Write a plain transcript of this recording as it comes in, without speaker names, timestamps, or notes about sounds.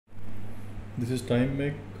This is time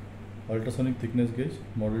make ultrasonic thickness gauge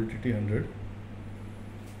model TT100.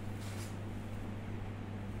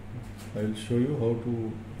 I will show you how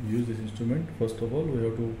to use this instrument. First of all, we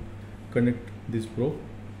have to connect this probe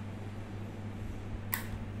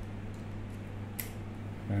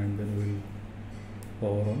and then we will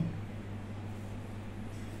power on.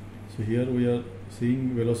 So here we are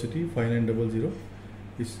seeing velocity 5900.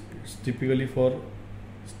 It's typically for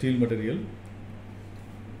steel material.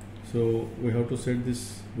 So we have to set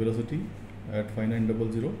this velocity at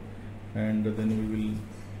 5900 and then we will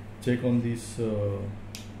check on this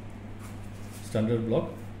standard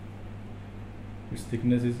block. Its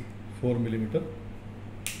thickness is 4 mm.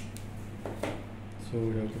 So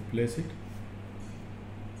we have to place it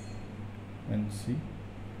and see.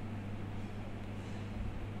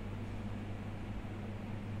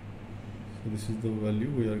 So this is the value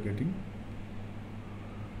we are getting.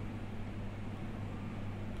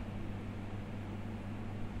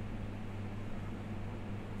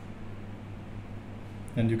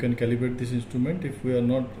 And you can calibrate this instrument if we are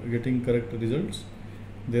not getting correct results.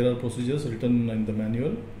 There are procedures written in the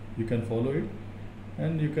manual. You can follow it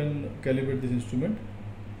and you can calibrate this instrument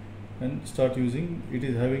and start using. It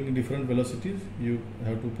is having different velocities. You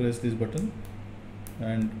have to press this button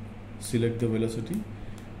and select the velocity.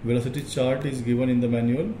 Velocity chart is given in the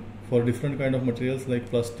manual for different kind of materials like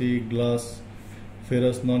plastic, glass,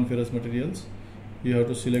 ferrous, non-ferrous materials. You have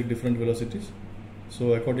to select different velocities.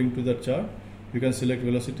 So according to the chart, you can select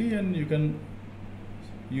velocity and you can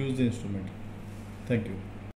use the instrument. Thank you.